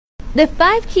The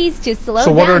 5 keys to slow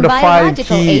So what are down the 5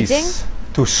 biological keys aging.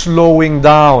 to slowing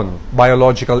down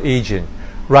biological aging?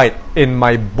 Right, in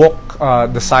my book,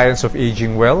 The Science of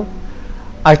Aging Well,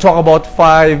 I talk about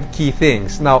 5 key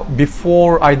things. Now,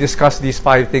 before I discuss these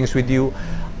 5 things with you,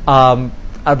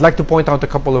 I'd like to point out a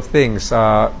couple of things.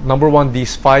 Number 1,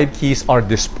 these 5 keys are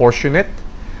disproportionate,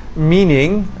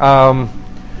 meaning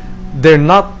they're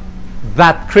not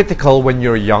that critical when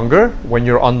you're younger, when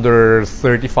you're under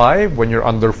 35, when you're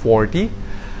under 40.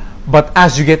 But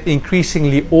as you get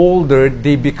increasingly older,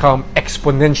 they become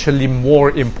exponentially more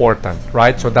important,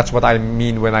 right? So that's what I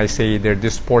mean when I say they're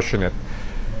disproportionate.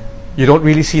 You don't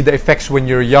really see the effects when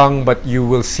you're young, but you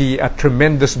will see a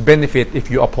tremendous benefit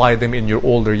if you apply them in your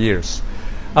older years.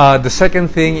 The second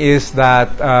thing is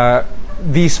that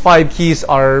these 5 keys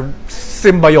are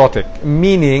symbiotic,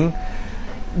 meaning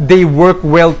they work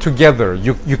well together.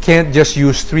 You can't just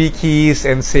use 3 keys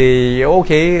and say,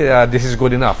 okay, this is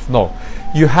good enough. No,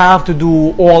 you have to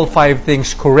do all 5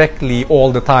 things correctly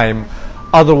all the time.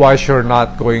 Otherwise, you're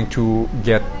not going to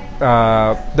get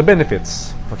the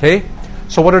benefits. Okay?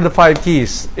 So what are the 5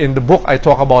 keys? In the book, I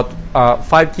talk about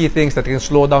 5 key things that can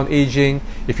slow down aging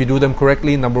if you do them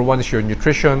correctly. Number 1 is your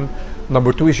nutrition.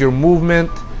 Number 2 is your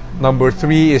movement. Number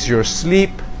 3 is your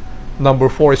sleep. Number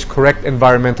 4 is correct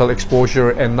environmental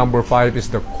exposure. And number 5 is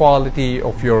the quality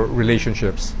of your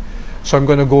relationships. So I'm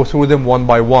going to go through them one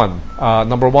by one.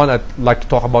 Number 1, I'd like to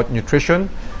talk about nutrition.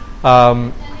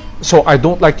 So I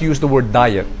don't like to use the word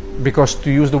diet, because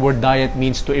to use the word diet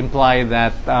means to imply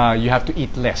that you have to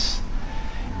eat less.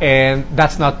 And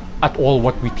that's not at all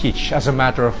what we teach. As a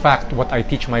matter of fact, what I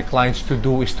teach my clients to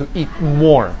do is to eat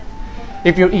more.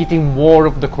 If you're eating more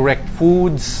of the correct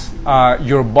foods,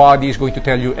 your body is going to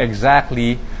tell you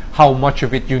exactly how much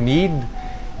of it you need.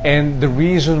 And the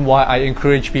reason why I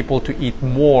encourage people to eat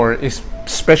more, is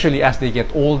especially as they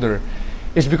get older,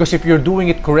 is because if you're doing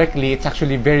it correctly, it's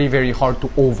actually very, very hard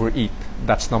to overeat.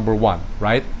 That's number 1,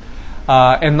 right?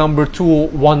 And number 2,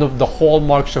 one of the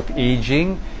hallmarks of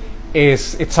aging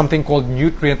is it's something called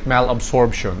nutrient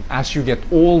malabsorption. As you get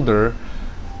older,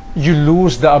 you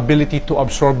lose the ability to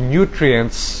absorb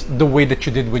nutrients the way that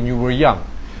you did when you were young.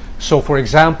 So for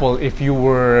example, if you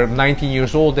were 19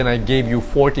 years old and I gave you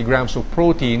 40 grams of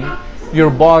protein, your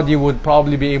body would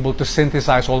probably be able to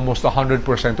synthesize almost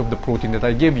 100% of the protein that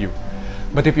I give you.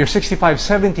 But if you're 65,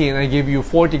 70 and I give you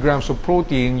 40 grams of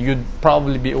protein, you'd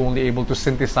probably be only able to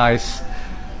synthesize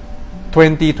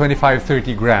 20, 25,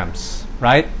 30 grams,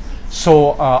 right?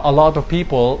 So a lot of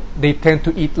people, they tend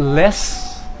to eat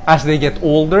less as they get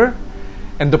older.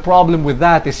 And the problem with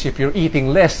that is if you're eating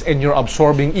less and you're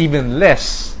absorbing even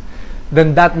less,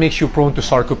 then that makes you prone to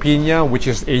sarcopenia, which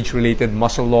is age-related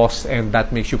muscle loss, and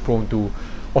that makes you prone to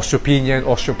osteopenia and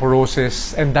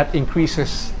osteoporosis, and that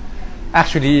increases,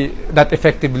 actually, that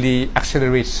effectively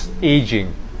accelerates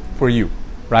aging for you,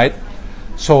 right?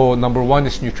 So number 1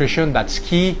 is nutrition. That's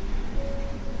key.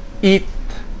 Eat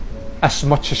as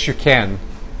much as you can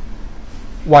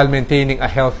while maintaining a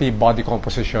healthy body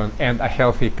composition and a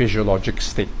healthy physiologic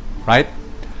state, right?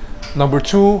 Number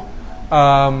 2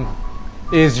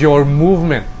 is your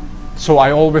movement. So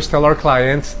I always tell our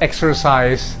clients,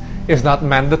 exercise is not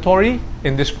mandatory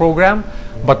in this program,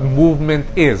 but movement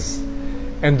is.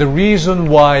 And the reason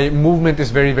why movement is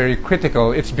very, very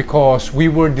critical, it's because we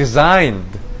were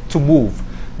designed to move.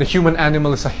 The human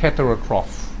animal is a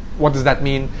heterotroph. What does that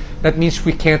mean? That means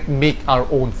we can't make our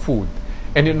own food.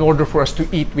 And in order for us to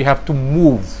eat, we have to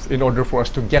move. In order for us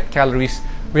to get calories,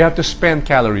 we have to spend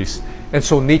calories. And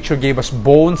so nature gave us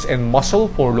bones and muscle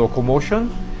for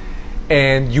locomotion.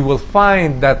 And you will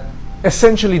find that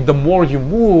essentially the more you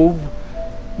move,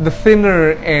 the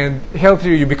thinner and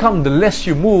healthier you become. The less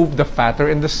you move, the fatter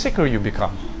and the sicker you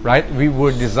become, right? We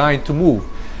were designed to move.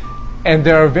 And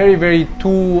there are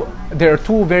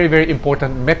two very, very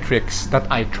important metrics that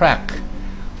I track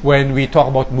when we talk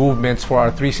about movements for our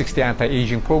 360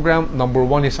 anti-aging program. Number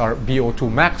 1 is our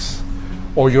VO2 max,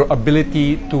 or your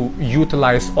ability to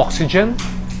utilize oxygen,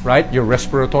 right? Your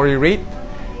respiratory rate.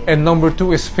 And number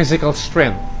 2 is physical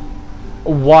strength.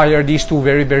 Why are these two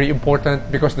very, very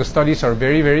important? Because the studies are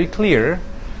very, very clear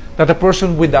that a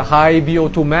person with a high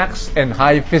VO2 max and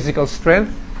high physical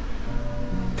strength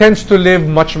tends to live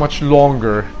much, much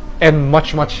longer and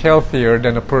much, much healthier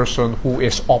than a person who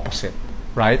is opposite,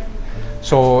 right?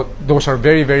 So those are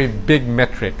very, very big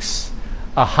metrics.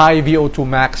 A high VO2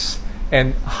 max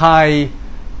and high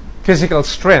physical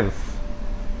strength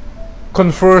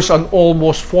confers an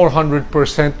almost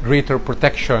 400% greater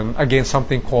protection against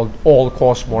something called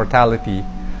all-cause mortality,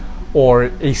 or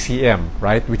ACM,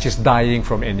 right, which is dying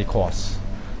from any cause.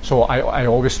 So I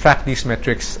always track these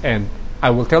metrics, and I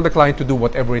will tell the client to do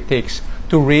whatever it takes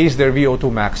to raise their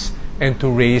VO2 max and to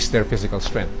raise their physical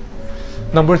strength.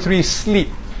 Number 3, sleep.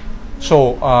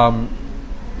 So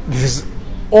this is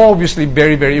obviously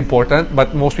very, very important,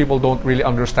 but most people don't really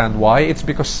understand why. It's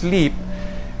because sleep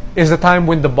is the time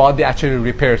when the body actually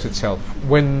repairs itself.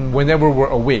 Whenever we're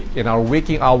awake, in our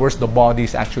waking hours, the body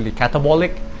is actually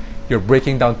catabolic. You're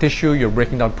breaking down tissue, you're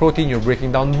breaking down protein, you're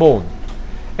breaking down bone.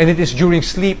 And it is during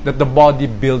sleep that the body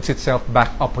builds itself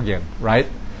back up again, right?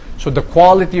 So the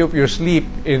quality of your sleep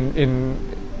in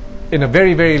a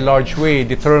very, very large way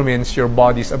determines your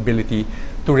body's ability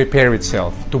to repair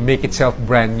itself, to make itself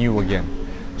brand new again.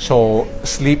 So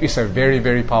sleep is a very,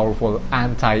 very powerful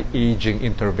anti-aging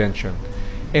intervention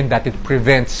in that it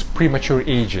prevents premature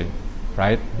aging,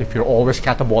 right? If you're always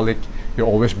catabolic, you're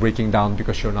always breaking down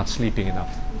because you're not sleeping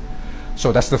enough.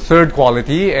 So that's the third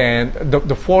quality. And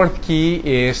the fourth key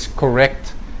is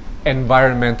correct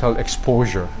environmental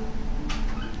exposure.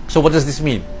 So what does this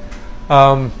mean?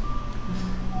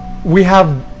 We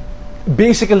have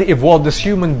basically evolved as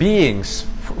human beings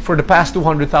for the past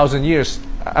 200,000 years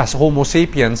as Homo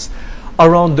sapiens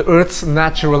around the Earth's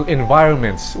natural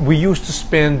environments. We used to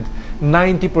spend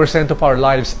 90% of our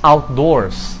lives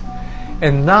outdoors.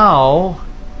 And now,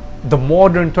 the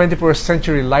modern 21st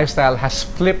century lifestyle has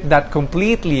flipped that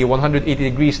completely 180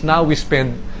 degrees. Now we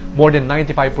spend more than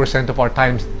 95% of our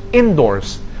time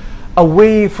indoors,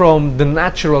 away from the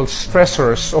natural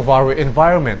stressors of our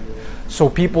environment. So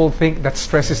people think that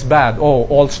stress is bad. Oh,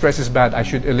 all stress is bad. I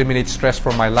should eliminate stress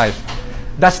from my life.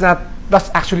 That's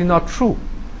actually not true.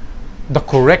 The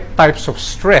correct types of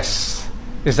stress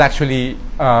is actually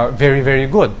very, very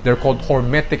good. They're called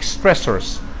hormetic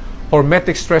stressors.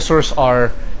 Hormetic stressors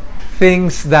are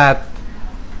things that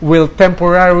will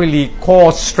temporarily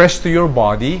cause stress to your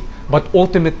body, but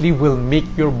ultimately will make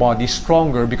your body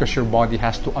stronger because your body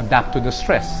has to adapt to the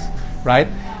stress, right?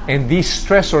 And these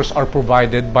stressors are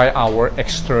provided by our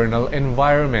external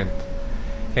environment.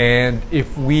 And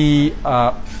if we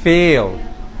fail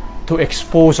to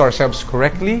expose ourselves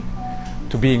correctly,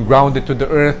 to being grounded to the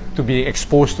earth, to being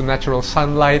exposed to natural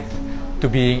sunlight, to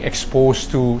being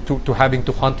exposed to having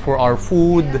to hunt for our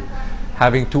food,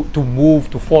 having to move,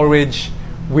 to forage,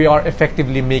 we are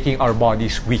effectively making our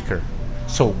bodies weaker.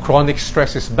 So chronic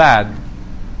stress is bad,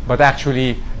 but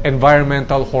actually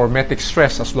environmental hormetic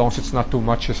stress, as long as it's not too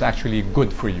much, is actually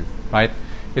good for you, right?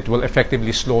 It will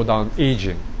effectively slow down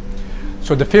aging.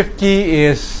 So the fifth key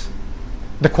is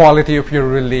the quality of your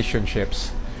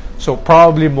relationships. So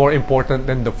probably more important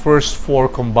than the first four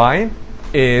combined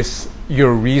is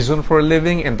your reason for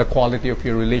living and the quality of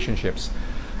your relationships.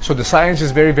 So the science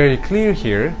is very, very clear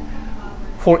here.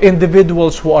 For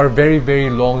individuals who are very, very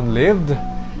long-lived,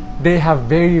 they have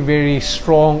very, very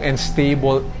strong and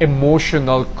stable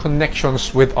emotional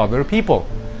connections with other people.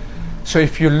 So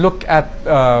if you look at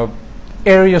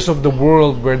areas of the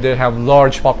world where they have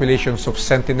large populations of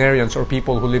centenarians or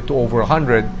people who live to over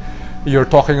 100, you're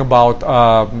talking about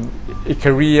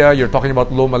Ikaria, you're talking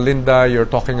about Loma Linda, you're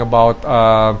talking about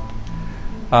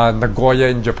Nagoya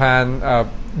in Japan.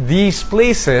 These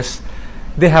places,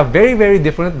 they have very, very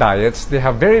different diets, they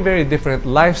have very, very different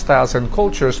lifestyles and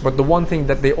cultures, but the one thing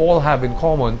that they all have in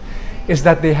common is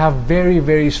that they have very,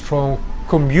 very strong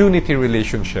community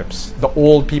relationships. The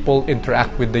old people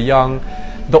interact with the young.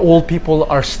 The old people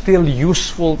are still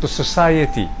useful to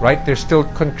society, right? They're still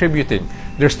contributing.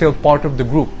 They're still part of the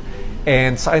group.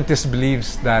 And scientists believe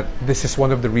that this is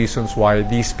one of the reasons why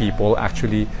these people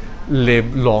actually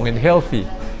live long and healthy.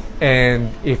 And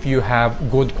if you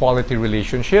have good quality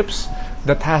relationships,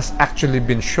 that has actually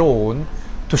been shown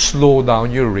to slow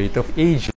down your rate of aging.